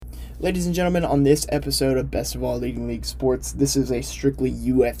Ladies and gentlemen, on this episode of Best of All Leading League Sports, this is a strictly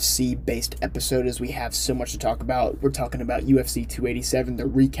UFC-based episode as we have so much to talk about. We're talking about UFC 287, the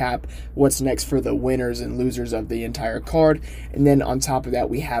recap, what's next for the winners and losers of the entire card, and then on top of that,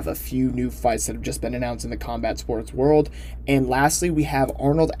 we have a few new fights that have just been announced in the combat sports world, and lastly, we have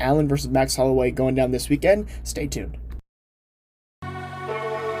Arnold Allen versus Max Holloway going down this weekend. Stay tuned.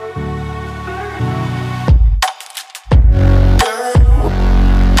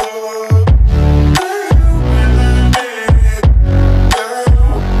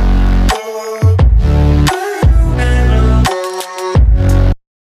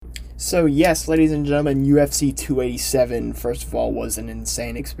 So yes, ladies and gentlemen, UFC 287, first of all, was an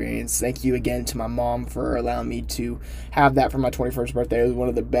insane experience. Thank you again to my mom for allowing me to have that for my 21st birthday. It was one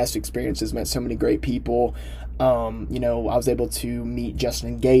of the best experiences, met so many great people. I was able to meet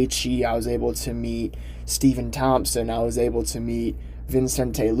Justin Gaethje, I was able to meet Stephen Thompson, I was able to meet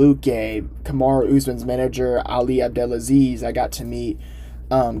Vincente Luque, Kamaru Usman's manager, Ali Abdelaziz. I got to meet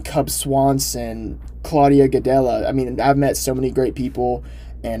Cub Swanson, Claudia Gadella. I mean, I've met so many great people.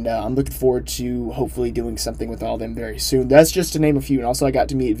 And I'm looking forward to hopefully doing something with all of them very soon. That's just to name a few. And also I got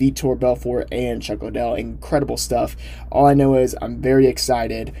to meet Vitor Belfort and Chuck Liddell. Incredible stuff. All I know is I'm very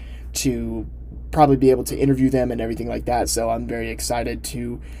excited to probably be able to interview them and everything like that. So I'm very excited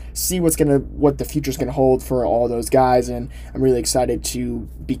to see what the future's gonna hold for all those guys. And I'm really excited to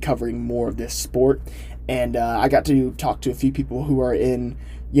be covering more of this sport. And I got to talk to a few people who are in,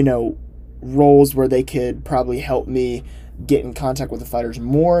 roles where they could probably help me get in contact with the fighters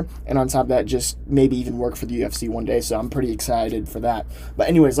more, and on top of that, just maybe even work for the UFC one day, so I'm pretty excited for that. But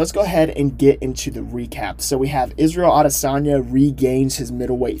anyways, let's go ahead and get into the recap. So we have Israel Adesanya regains his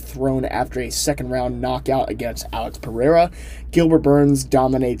middleweight throne after a second-round knockout against Alex Pereira. Gilbert Burns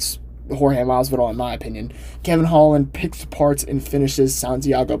dominates Jorge Masvidal, in my opinion. Kevin Holland picks apart and finishes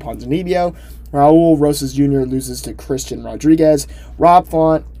Santiago Ponzinibbio. Raul Rosas Jr. loses to Christian Rodriguez. Rob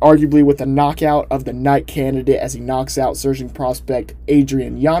Font, arguably with the knockout of the night candidate as he knocks out surging prospect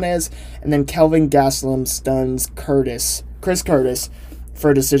Adrian Yanez. And then Kelvin Gastelum stuns Chris Curtis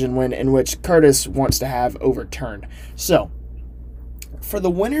for a decision win in which Curtis wants to have overturned. So, for the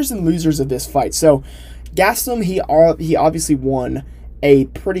winners and losers of this fight. So, Gastelum, he obviously won a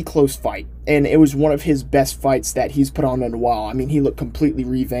pretty close fight, and it was one of his best fights that he's put on in a while. I mean, he looked completely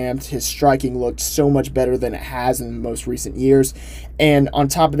revamped. His striking looked so much better than it has in the most recent years. And on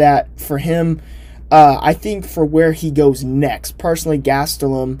top of that, for him, I think for where he goes next, personally,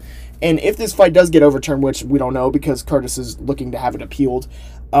 Gastelum, and if this fight does get overturned, which we don't know because Curtis is looking to have it appealed,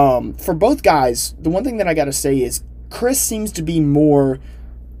 for both guys, the one thing that I got to say is Chris seems to be more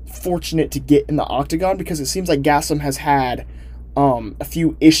fortunate to get in the octagon because it seems like Gastelum has had a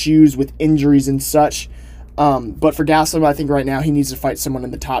few issues with injuries and such. But for Gastelum, I think right now he needs to fight someone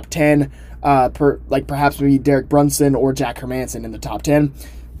in the top 10, perhaps maybe Derek Brunson or Jack Hermanson in the top 10.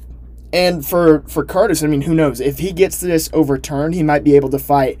 And for Curtis, I mean, who knows? If he gets this overturned, he might be able to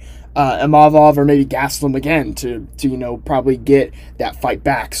fight Imavov or maybe Gastelum again to probably get that fight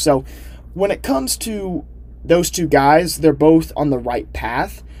back. So when it comes to those two guys, they're both on the right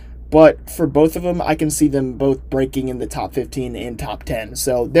path. But for both of them, I can see them both breaking in the top 15 and top 10.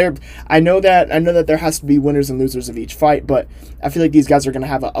 So I know that there has to be winners and losers of each fight, but I feel like these guys are going to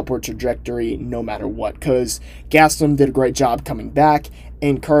have an upward trajectory no matter what, because Gastelum did a great job coming back,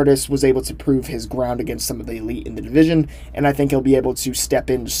 and Curtis was able to prove his ground against some of the elite in the division, and I think he'll be able to step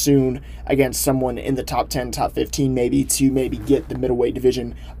in soon against someone in the top 10, top 15 maybe, to maybe get the middleweight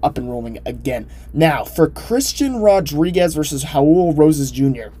division up and rolling again. Now, for Christian Rodriguez versus Raul Rosas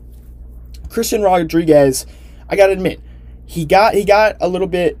Jr., Christian Rodriguez, I gotta admit, he got a little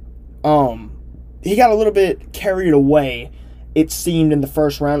bit carried away. It seemed in the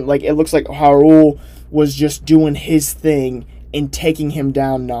first round, like it looks like Raul was just doing his thing and taking him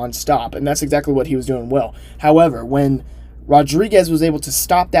down nonstop, and that's exactly what he was doing well. However, when Rodriguez was able to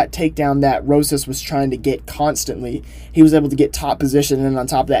stop that takedown that Rosas was trying to get constantly, he was able to get top position, and on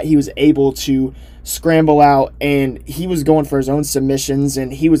top of that, he was able to scramble out, and he was going for his own submissions,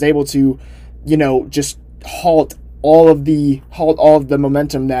 and he was able to just halt all of the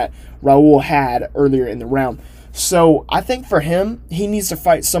momentum that Raul had earlier in the round. So I think for him, he needs to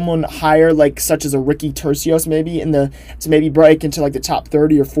fight someone higher, such as a Ricky Tercios maybe to maybe break into the top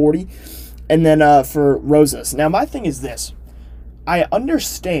 30 or 40. And then for Rosas. Now my thing is this. I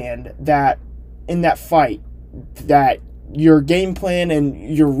understand that in that fight that your game plan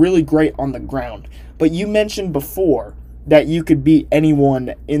and you're really great on the ground. But you mentioned before that you could beat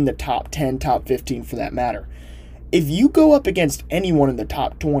anyone in the top 10, top 15 for that matter. If you go up against anyone in the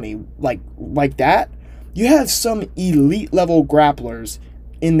top 20 like that, you have some elite level grapplers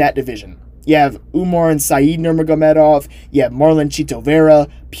in that division. You have Umar and Saeed Nurmagomedov. You have Marlon Chito Vera,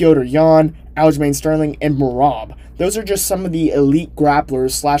 Piotr Yan, Aljamain Sterling, and Merab. Those are just some of the elite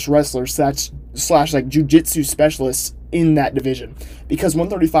grapplers slash wrestlers slash like jiu-jitsu specialists in that division, because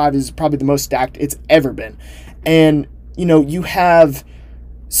 135 is probably the most stacked it's ever been. And, you know, you have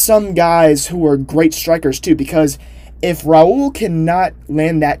some guys who are great strikers too, because if Raul cannot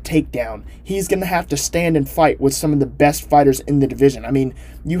land that takedown, he's going to have to stand and fight with some of the best fighters in the division. I mean,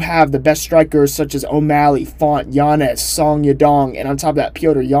 you have the best strikers such as O'Malley, Font, Yanez, Song Yadong, and on top of that,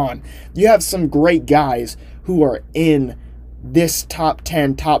 Piotr Yan. You have some great guys who are in this top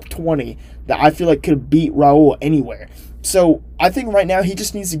 10, top 20 that I feel like could beat Raul anywhere. So I think right now he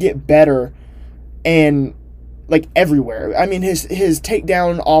just needs to get better and like everywhere. I mean, his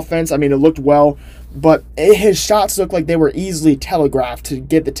takedown offense, I mean, it looked well, but his shots looked like they were easily telegraphed to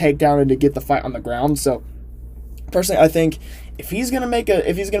get the takedown and to get the fight on the ground. So personally, I think if he's gonna make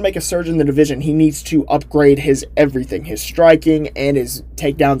a surge in the division, he needs to upgrade his everything, his striking and his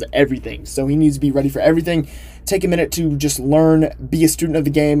takedowns, everything. So he needs to be ready for everything. Take a minute to just learn, be a student of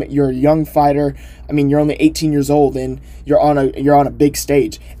the game. You're a young fighter. I mean, you're only 18 years old and you're on a big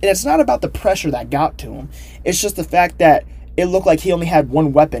stage. And it's not about the pressure that got to him. It's just the fact that it looked like he only had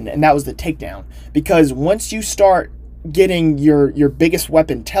one weapon, and that was the takedown. Because once you start getting your biggest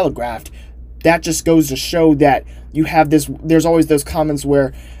weapon telegraphed, that just goes to show that you have this. There's always those comments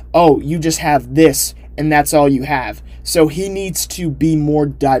where, oh, you just have this and that's all you have. So he needs to be more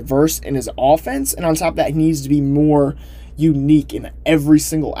diverse in his offense, and on top of that, he needs to be more unique in every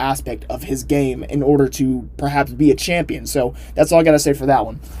single aspect of his game in order to perhaps be a champion. So that's all I got to say for that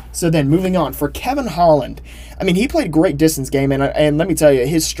one. So then moving on, for Kevin Holland, I mean, he played a great distance game, and let me tell you,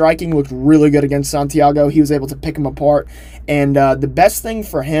 his striking looked really good against Santiago. He was able to pick him apart, and the best thing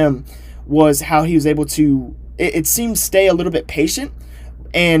for him was how he was able to, it seemed, stay a little bit patient,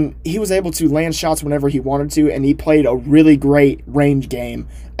 and he was able to land shots whenever he wanted to, and he played a really great range game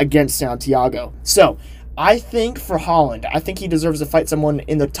against Santiago. So I think for Holland, I think he deserves to fight someone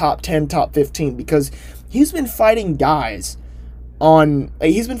in the top 10, top 15, because he's been fighting guys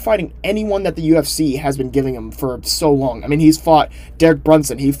he's been fighting anyone that the UFC has been giving him for so long. I mean, he's fought Derek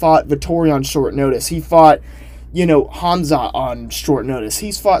Brunson, he fought Vittori on short notice, he fought, you know, Hamza on short notice.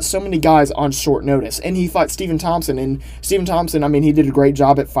 He's fought so many guys on short notice, and he fought Stephen Thompson. And Stephen Thompson, I mean, he did a great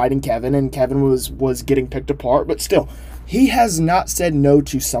job at fighting Kevin, and Kevin was getting picked apart, but still, he has not said no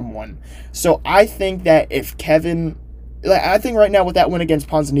to someone. So I think that if Kevin, I think right now with that win against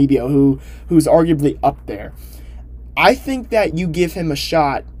Ponzinibbio, who's arguably up there, I think that you give him a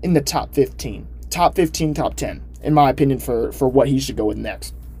shot in the top 15, top 10, in my opinion, for what he should go with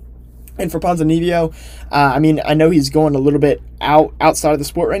next. And for Ponzinibbio, I mean, I know he's going a little bit outside of the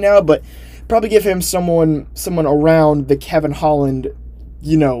sport right now, but probably give him someone around the Kevin Holland,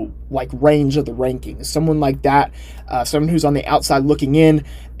 you know, like range of the rankings, someone like that, someone who's on the outside looking in.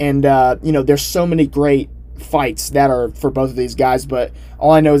 And you know, there's so many great fights that are for both of these guys, but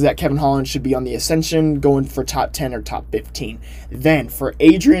all I know is that Kevin Holland should be on the ascension, going for top 10 or top 15. Then for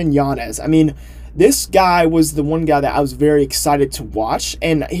Adrian Yanez, I mean, this guy was the one guy that I was very excited to watch.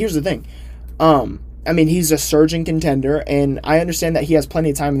 And here's the thing. I mean, he's a surging contender, and I understand that he has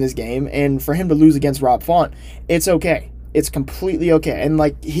plenty of time in this game. And for him to lose against Rob Font, it's okay. It's completely okay. And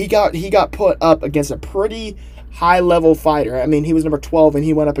like he got put up against a pretty high-level fighter. I mean, he was number 12, and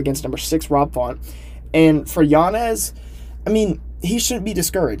he went up against number 6 Rob Font. And for Yanez, I mean, he shouldn't be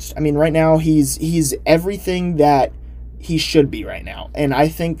discouraged. I mean, right now he's everything that he should be right now. And I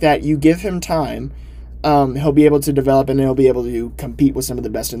think that you give him time, he'll be able to develop, and he'll be able to compete with some of the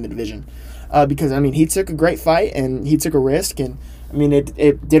best in the division. Because, I mean, he took a great fight, and he took a risk, and, I mean, it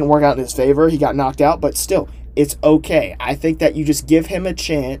didn't work out in his favor. He got knocked out, but still, it's okay. I think that you just give him a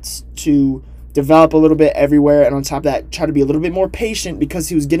chance to develop a little bit everywhere, and on top of that, try to be a little bit more patient, because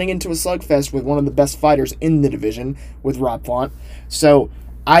he was getting into a slugfest with one of the best fighters in the division with Rob Font. So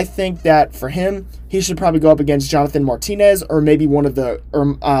I think that for him, he should probably go up against Jonathan Martinez, or maybe one of the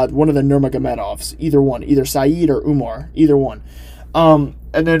Nurmagomedovs, either Saeed or Umar, either one.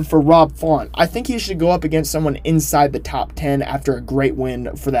 And then for Rob Font, I think he should go up against someone inside the top 10 after a great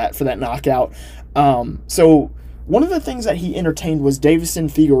win for that knockout. So one of the things that he entertained was Davison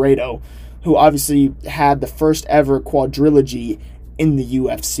Figueiredo, who obviously had the first ever quadrilogy in the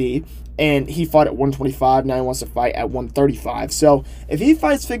UFC, and he fought at 125, now he wants to fight at 135. So if he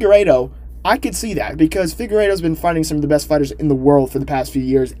fights Figueiredo, I could see that, because Figueiredo's been fighting some of the best fighters in the world for the past few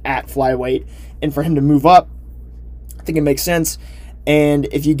years at flyweight, and for him to move up, I think it makes sense. And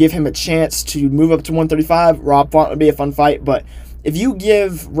if you give him a chance to move up to 135, Rob Font would be a fun fight, but if you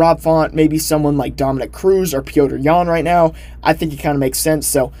give Rob Font maybe someone like Dominic Cruz or Piotr Jan right now, I think it kind of makes sense.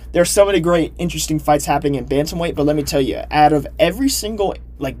 So there's so many great, interesting fights happening in bantamweight. But let me tell you, out of every single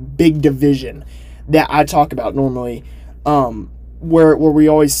like big division that I talk about normally, where we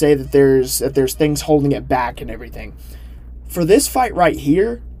always say that there's things holding it back and everything, for this fight right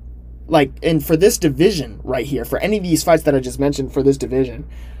here, and for this division right here, for any of these fights that I just mentioned for this division,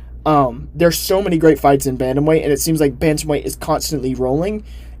 there's so many great fights in bantamweight, and it seems like bantamweight is constantly rolling,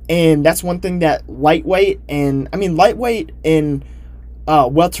 and that's one thing that lightweight and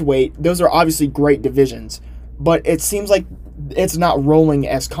welterweight, those are obviously great divisions, but it seems like it's not rolling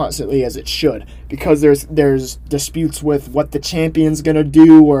as constantly as it should, because there's disputes with what the champion's gonna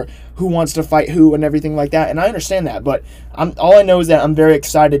do or who wants to fight who and everything like that, and I understand that, but all I know is that I'm very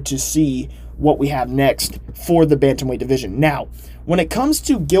excited to see what we have next for the bantamweight division. Now, when it comes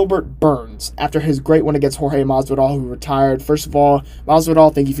to Gilbert Burns, after his great win against Jorge Masvidal, who retired, first of all,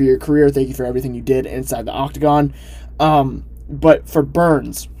 Masvidal, thank you for your career, thank you for everything you did inside the octagon, but for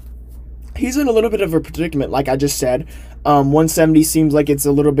Burns, he's in a little bit of a predicament, like I just said. 170 seems like it's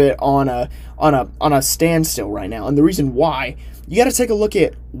a little bit on a standstill right now, and the reason why, you got to take a look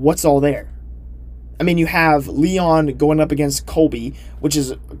at what's all there. I mean, you have Leon going up against Colby, which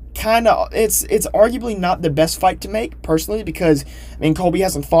is kind of, it's arguably not the best fight to make, personally, because, I mean, Colby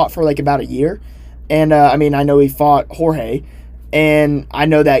hasn't fought for, like, about a year, and, I mean, I know he fought Jorge, and I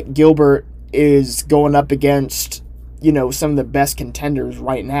know that Gilbert is going up against, you know, some of the best contenders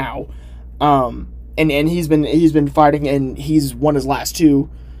right now, and he's been fighting, and he's won his last two,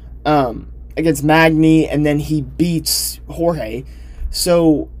 against Magny, and then he beats Jorge,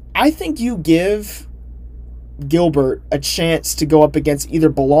 so I think you give Gilbert a chance to go up against either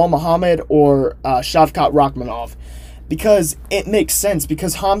Bilal Muhammad or Shavkat Rakhmonov, because it makes sense,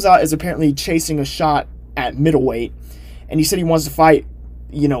 because Khamzat is apparently chasing a shot at middleweight, and he said he wants to fight,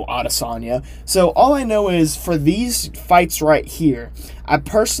 you know, Adesanya. So all I know is, for these fights right here, I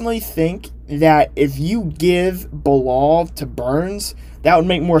personally think that if you give Bilal to Burns, that would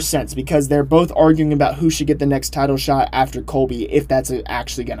make more sense, because they're both arguing about who should get the next title shot after Colby, if that's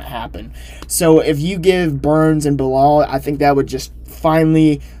actually going to happen. So if you give Burns and Bilal, I think that would just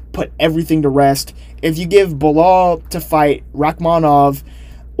finally put everything to rest. If you give Bilal to fight Rakhmonov,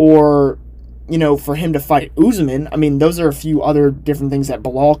 or, you know, for him to fight Usman, I mean, those are a few other different things that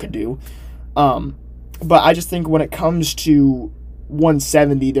Bilal could do. But I just think when it comes to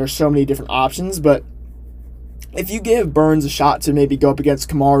 170, there's so many different options, but if you give Burns a shot to maybe go up against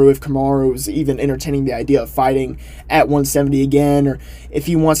Kamaru, if Kamaru is even entertaining the idea of fighting at 170 again, or if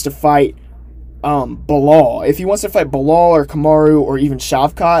he wants to fight Bilal, if he wants to fight Bilal or Kamaru or even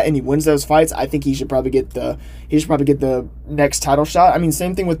Shavkat, and he wins those fights, I think he should probably get the next title shot. I mean,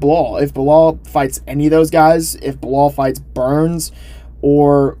 same thing with Bilal. If Bilal fights any of those guys, if Bilal fights Burns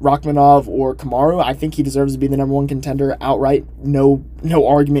or Rakhmonov or Kamaru, I think he deserves to be the number one contender outright. No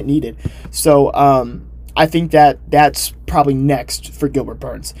argument needed. So I think that's probably next for Gilbert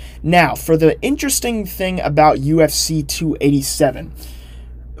Burns. Now, for the interesting thing about UFC 287,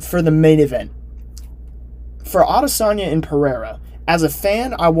 for the main event, for Adesanya and Pereira, as a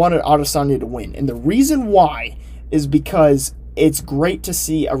fan, I wanted Adesanya to win. And the reason why is because it's great to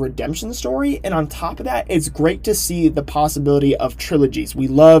see a redemption story, and on top of that, it's great to see the possibility of trilogies. We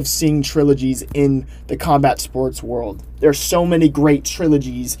love seeing trilogies in the combat sports world. There's so many great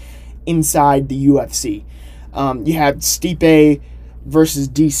trilogies inside the UFC. You had Stipe versus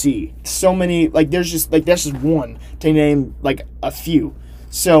DC. So many, that's just one to name like a few.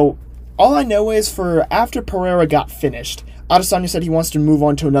 So all I know is, for after Pereira got finished, Adesanya said he wants to move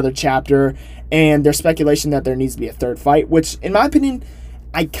on to another chapter, and there's speculation that there needs to be a third fight, which, in my opinion,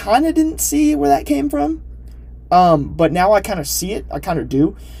 I kind of didn't see where that came from. But now I kind of see it. I kind of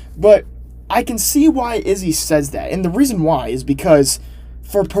do. But I can see why Izzy says that. And the reason why is because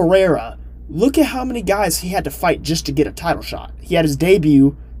for Pereira, look at how many guys he had to fight just to get a title shot. He had his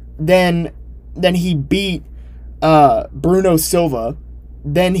debut, then he beat Bruno Silva,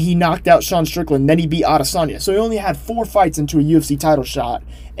 then he knocked out Sean Strickland, then he beat Adesanya. So he only had 4 fights into a UFC title shot,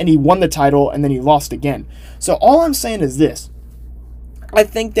 and he won the title, and then he lost again. So all I'm saying is this. I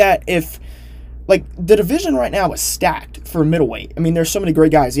think that if, the division right now is stacked for middleweight. I mean, there's so many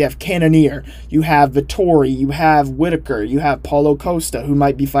great guys. You have Cannonier, you have Vettori, you have Whitaker, you have Paulo Costa, who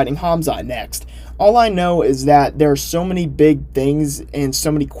might be fighting Khamzat next. All I know is that there are so many big things and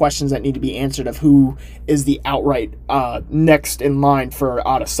so many questions that need to be answered of who is the outright next in line for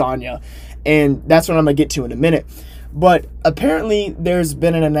Adesanya. And that's what I'm going to get to in a minute. But apparently there's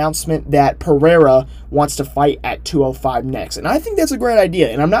been an announcement that Pereira wants to fight at 205 next. And I think that's a great idea.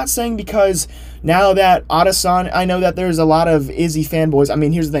 And I'm not saying because now that Adesanya, I know that there's a lot of Izzy fanboys. I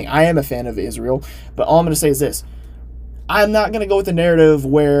mean, here's the thing. I am a fan of Israel. But all I'm going to say is this. I'm not going to go with the narrative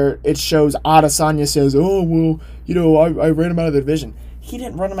where it shows Adesanya says, oh, well, you know, I ran him out of the division. He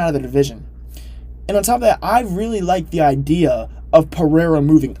didn't run him out of the division. And on top of that, I really like the idea of Pereira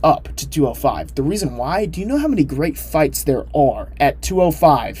moving up to 205. The reason why, do you know how many great fights there are at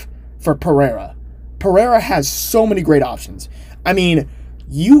 205 for Pereira? Pereira has so many great options. I mean,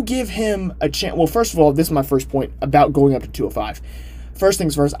 you give him a chance. Well, first of all, this is my first point about going up to 205. First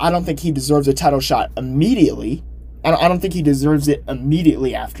things first, I don't think he deserves a title shot immediately. I don't think he deserves it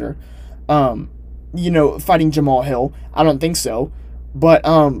immediately after, fighting Jamal Hill. I don't think so. But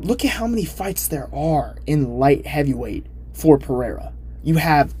look at how many fights there are in light heavyweight for Pereira. You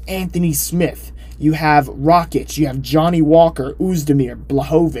have Anthony Smith, you have Rakic, you have Johnny Walker, Uzdemir,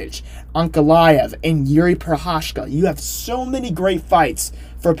 Blachowicz, Ankalaev, and Yuri Prochazka. You have so many great fights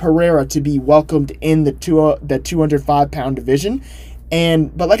for Pereira to be welcomed in the 205-pound division.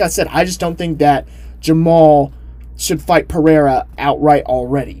 But like I said, I just don't think that Jamal should fight Pereira outright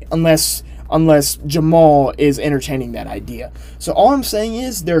already, unless Jamal is entertaining that idea. So all I'm saying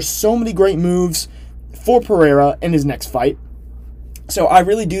is there's so many great moves for Pereira in his next fight. So I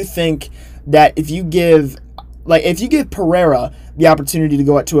really do think that if you give Pereira the opportunity to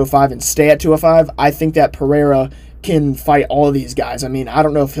go at 205 and stay at 205, I think that Pereira can fight all of these guys. I mean, I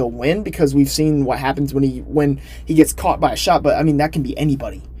don't know if he'll win because we've seen what happens when he gets caught by a shot, but I mean, that can be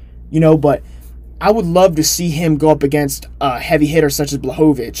anybody, but I would love to see him go up against a heavy hitter such as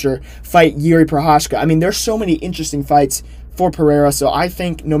Blachowicz or fight Yuri Prochazka. I mean, there's so many interesting fights for Pereira, so I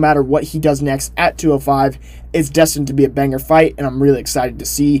think no matter what he does next at 205, it's destined to be a banger fight, and I'm really excited to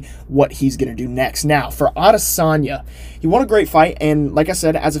see what he's going to do next. Now, for Adesanya, he won a great fight, and like I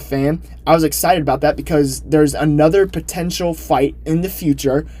said, as a fan, I was excited about that because there's another potential fight in the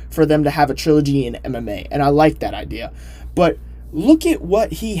future for them to have a trilogy in MMA, and I like that idea. But look at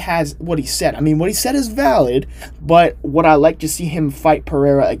what he said. I mean, what he said is valid, but would I like to see him fight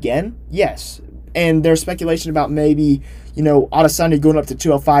Pereira again? Yes. And there's speculation about maybe, Adesanya going up to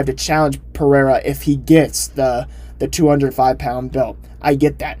 205 to challenge Pereira if he gets the 205-pound belt. I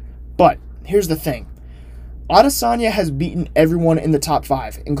get that. But here's the thing. Adesanya has beaten everyone in the top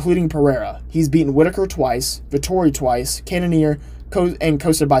 5, including Pereira. He's beaten Whitaker twice, Vettori twice, Cannonier, and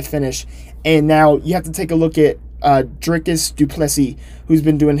Costa by finish. And now you have to take a look at Dricus du Plessis, who's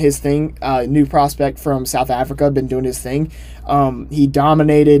been doing his thing, new prospect from South Africa, been doing his thing. He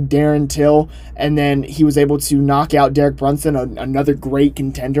dominated Darren Till, and then he was able to knock out Derek Brunson, another great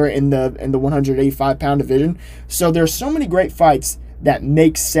contender in the 185-pound division. So there's so many great fights that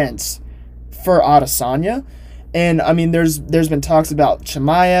make sense for Adesanya. And I mean, there's been talks about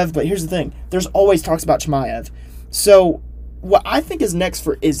Chimaev, but here's the thing: there's always talks about Chimaev. So what I think is next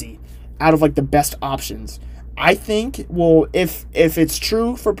for Izzy, out of the best options, I think, well, if it's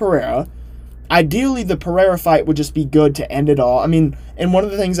true for Pereira, ideally the Pereira fight would just be good to end it all. I mean, and one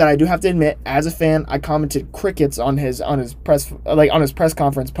of the things that I do have to admit, as a fan, I commented crickets on his press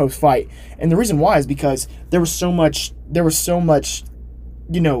conference post fight, and the reason why is because there was so much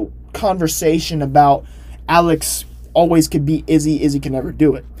conversation about Alex always could beat Izzy could never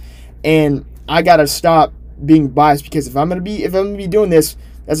do it, and I gotta stop being biased because if I'm gonna be doing this,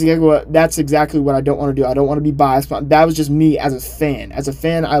 that's exactly what I don't want to do. I don't want to be biased, but that was just me as a fan. As a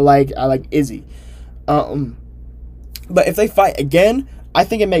fan, I like Izzy. But if they fight again, I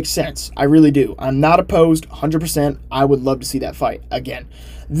think it makes sense. I really do. I'm not opposed 100%. I would love to see that fight again.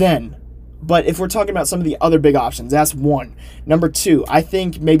 But if we're talking about some of the other big options, that's one. Number 2, I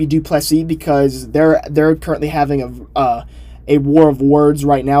think maybe du Plessis, because they're currently having a war of words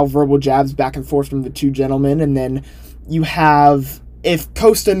right now, verbal jabs back and forth from the two gentlemen, and then you have, if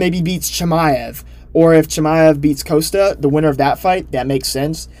Costa maybe beats Chimaev, or if Chimaev beats Costa, the winner of that fight, that makes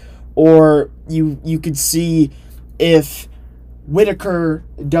sense. Or you could see if Whitaker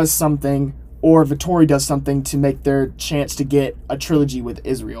does something or Vettori does something to make their chance to get a trilogy with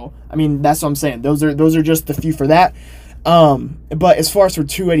Israel. I mean, that's what I'm saying. Those are just the few for that. But as far as for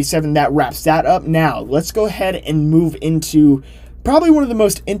 287, that wraps that up. Now, let's go ahead and move into probably one of the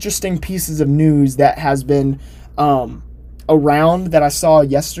most interesting pieces of news that has been around that I saw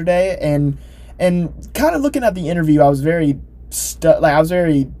yesterday, and kind of looking at the interview, I was very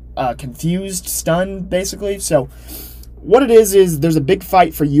confused, stunned, basically. So what it is there's a big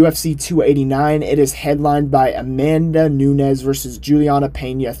fight for UFC 289. It is headlined by Amanda Nunes versus Juliana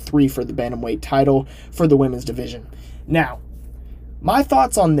Pena 3 for the bantamweight title for the women's division. Now, my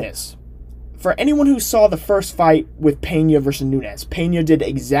thoughts on this. for anyone who saw the first fight with Pena versus Nunes, Pena did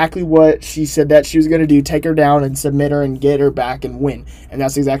exactly what she said that she was going to do, take her down and submit her and get her back and win. And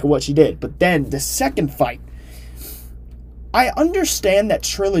that's exactly what she did. But then the second fight, I understand that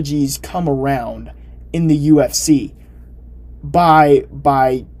trilogies come around in the UFC by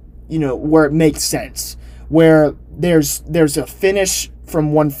where it makes sense, where there's a finish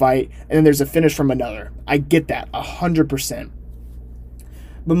from one fight and then there's a finish from another. I get that 100%.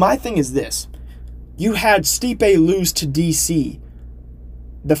 But my thing is this. You had Stipe lose to DC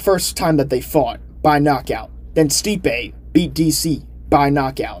the first time that they fought by knockout. Then Stipe beat DC by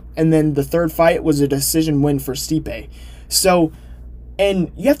knockout. And then the third fight was a decision win for Stipe. So,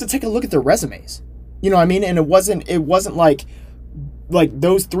 and you have to take a look at their resumes. You know what I mean? And it wasn't like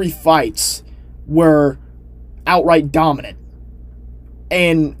those three fights were outright dominant.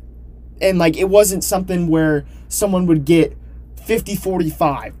 And like it wasn't something where someone would get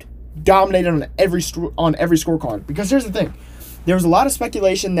 50-45 dominated on every scorecard. Because here's the thing. There was a lot of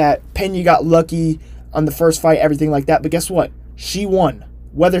speculation that Pena got lucky on the first fight, everything like that. But guess what? She won.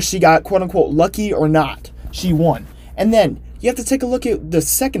 Whether she got quote-unquote lucky or not, she won. And then you have to take a look at the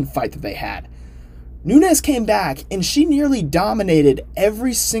second fight that they had. Nunes came back and she nearly dominated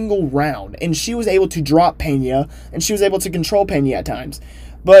every single round. And she was able to drop Pena and she was able to control Pena at times.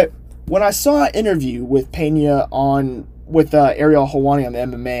 But when I saw an interview with Pena with Ariel Helwani on the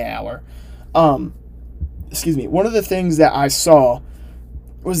MMA Hour, one of the things that I saw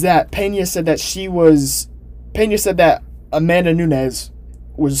was that Pena said that Amanda Nunes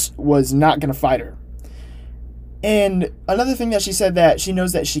was not going to fight her. And another thing that she said, that she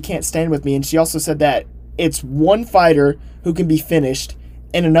knows that she can't stand with me, and she also said that it's one fighter who can be finished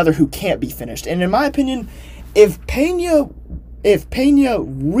and another who can't be finished. And in my opinion, if Pena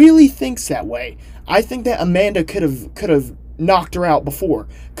really thinks that way, I think that Amanda could have knocked her out before,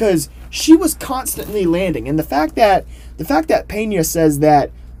 because she was constantly landing. And the fact that Pena says that,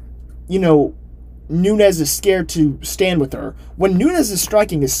 Nunes is scared to stand with her, when Nunes'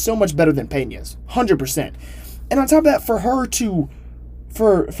 striking is so much better than Pena's, 100%. And on top of that, for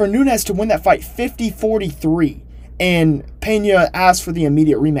Nunes to win that fight 50-43 and Pena asked for the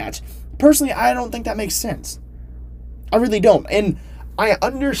immediate rematch, personally, I don't think that makes sense. I really don't. And I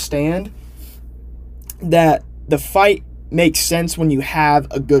understand that the fight makes sense when you have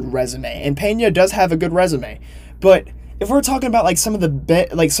a good resume, and Pena does have a good resume. But if we're talking about some of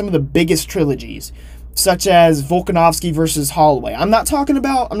the biggest trilogies, such as Volkanovski versus Holloway, I'm not talking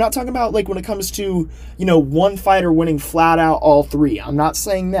about like when it comes to one fighter winning flat out all three. I'm not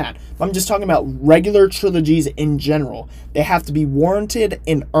saying that. I'm just talking about regular trilogies in general. They have to be warranted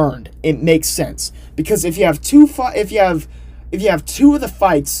and earned. It makes sense, because if you have two of the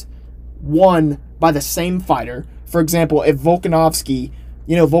fights won by the same fighter, for example, if Volkanovski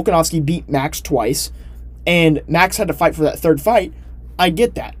beat Max twice, and Max had to fight for that third fight, I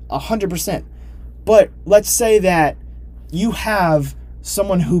get that 100%. But let's say that you have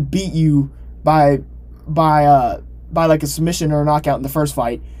someone who beat you by like a submission or a knockout in the first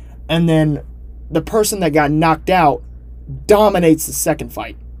fight, and then the person that got knocked out dominates the second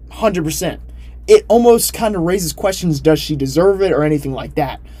fight, 100%. It almost kind of raises questions, does she deserve it or anything like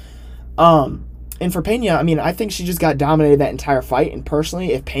that? And for Pena, I think she just got dominated that entire fight. And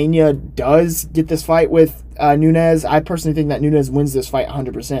personally, if Pena does get this fight with Nunes, I personally think that Nunes wins this fight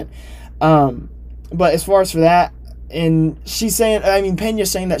 100%. But as far as for that, and she's saying,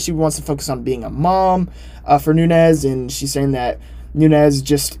 Pena's saying that she wants to focus on being a mom for Nunes, and she's saying that Nunes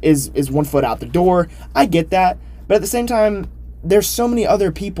just is 1 foot out the door. I get that. But at the same time, there's so many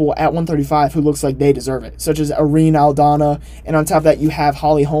other people at 135 who looks like they deserve it, such as Irene Aldana, and on top of that, you have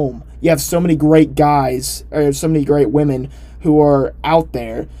Holly Holm. You have so many great guys, or so many great women who are out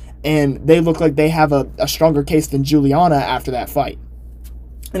there, and they look like they have a stronger case than Juliana after that fight.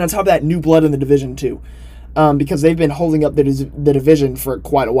 And on top of that, new blood in the division too, because they've been holding up the division for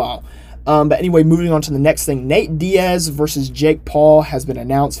quite a while. But anyway, moving on to the next thing, Nate Diaz versus Jake Paul has been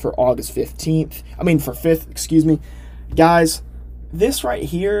announced for August 5th, excuse me. Guys, this right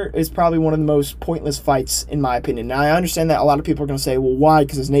here is probably one of the most pointless fights in my opinion. Now, I understand that a lot of people are going to say, well, why?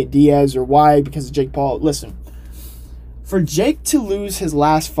 Because it's Nate Diaz, or why? Because it's Jake Paul. Listen, for Jake to lose his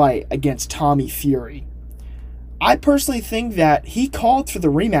last fight against Tommy Fury, I personally think that he called for the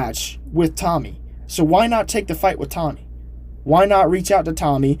rematch with Tommy. So why not take the fight with Tommy? Why not reach out to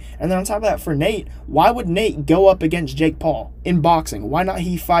Tommy? And then on top of that, for Nate, why would Nate go up against Jake Paul in boxing? Why not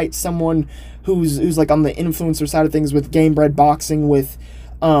he fight someone who's like on the influencer side of things with Game Bred Boxing, with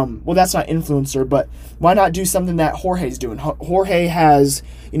Well, that's not influencer, but why not do something that Jorge's doing? Jorge has,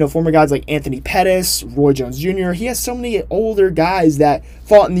 former guys like Anthony Pettis, Roy Jones Jr. He has so many older guys that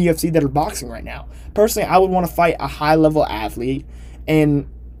fought in the UFC that are boxing right now. Personally, I would want to fight a high-level athlete, and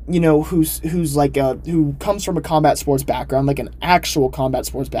who comes from a combat sports background, like an actual combat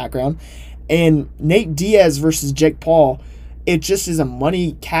sports background. And Nate Diaz versus Jake Paul, it just is a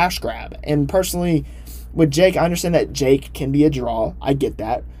money cash grab. And personally, with Jake, I understand that Jake can be a draw. I get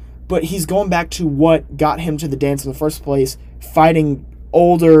that. But he's going back to what got him to the dance in the first place, fighting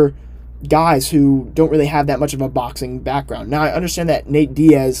older guys who don't really have that much of a boxing background. Now, I understand that Nate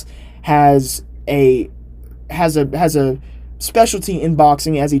Diaz has a specialty in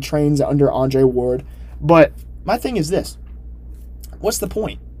boxing as he trains under Andre Ward. But my thing is this. What's the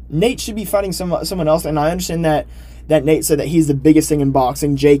point? Nate should be fighting someone else, and I understand that Nate said that he's the biggest thing in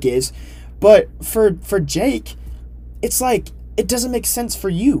boxing. Jake is. But for Jake, it's like, it doesn't make sense for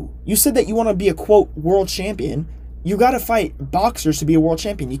you. You said that you want to be a, quote, world champion. You got to fight boxers to be a world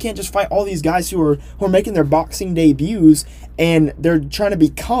champion. You can't just fight all these guys who are making their boxing debuts, and they're trying to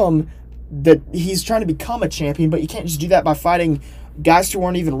become he's trying to become a champion, but you can't just do that by fighting guys who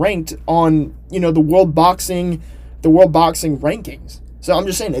aren't even ranked on, the world boxing rankings. So I'm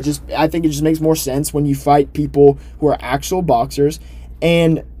just saying, I think it just makes more sense when you fight people who are actual boxers,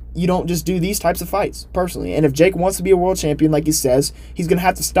 and you don't just do these types of fights, personally. And if Jake wants to be a world champion, like he says, he's going to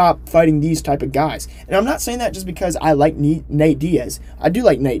have to stop fighting these type of guys. And I'm not saying that just because I like Nate Diaz. I do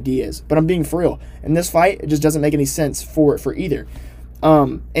like Nate Diaz, but I'm being for real. In this fight, it just doesn't make any sense for either.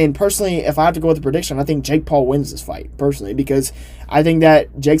 And personally, if I have to go with a prediction, I think Jake Paul wins this fight, personally, because I think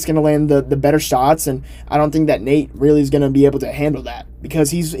that Jake's going to land the better shots, and I don't think that Nate really is going to be able to handle that,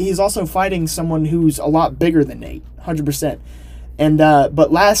 because he's also fighting someone who's a lot bigger than Nate, 100%. And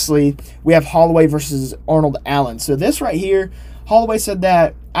but lastly, we have Holloway versus Arnold Allen. So this right here, Holloway said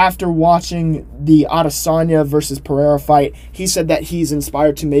that after watching the Adesanya versus Pereira fight, he said that he's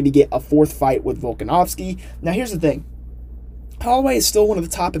inspired to maybe get a fourth fight with Volkanovski. Now here's the thing. Holloway is still one of the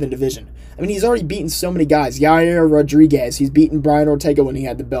top of the division. I mean, he's already beaten so many guys. Yair Rodriguez, he's beaten Brian Ortega when he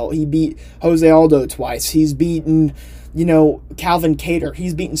had the belt. He beat Jose Aldo twice. He's beaten, Calvin Kattar.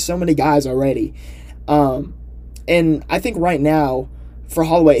 He's beaten so many guys already. And I think right now, for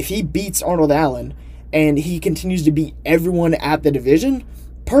Holloway, if he beats Arnold Allen and he continues to beat everyone at the division,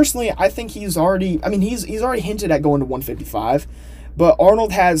 personally, I think he's already hinted at going to 155. But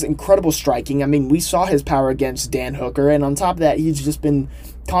Arnold has incredible striking. I mean, we saw his power against Dan Hooker, and on top of that, he's just been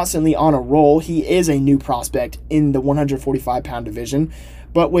constantly on a roll. He is a new prospect in the 145-pound division.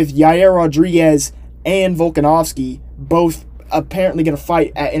 But with Yair Rodriguez and Volkanovski both apparently going to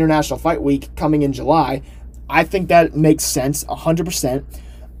fight at International Fight Week coming in July, I think that makes sense 100%.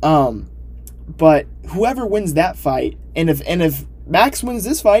 But whoever wins that fight, and if Max wins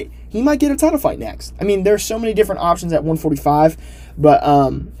this fight, he might get a title fight next. I mean, there's so many different options at 145. But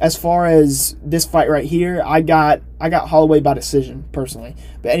as far as this fight right here, I got Holloway by decision, personally.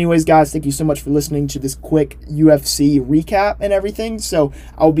 But anyways, guys, thank you so much for listening to this quick UFC recap and everything. So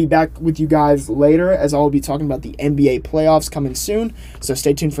I'll be back with you guys later, as I'll be talking about the NBA playoffs coming soon. So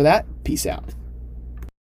stay tuned for that. Peace out.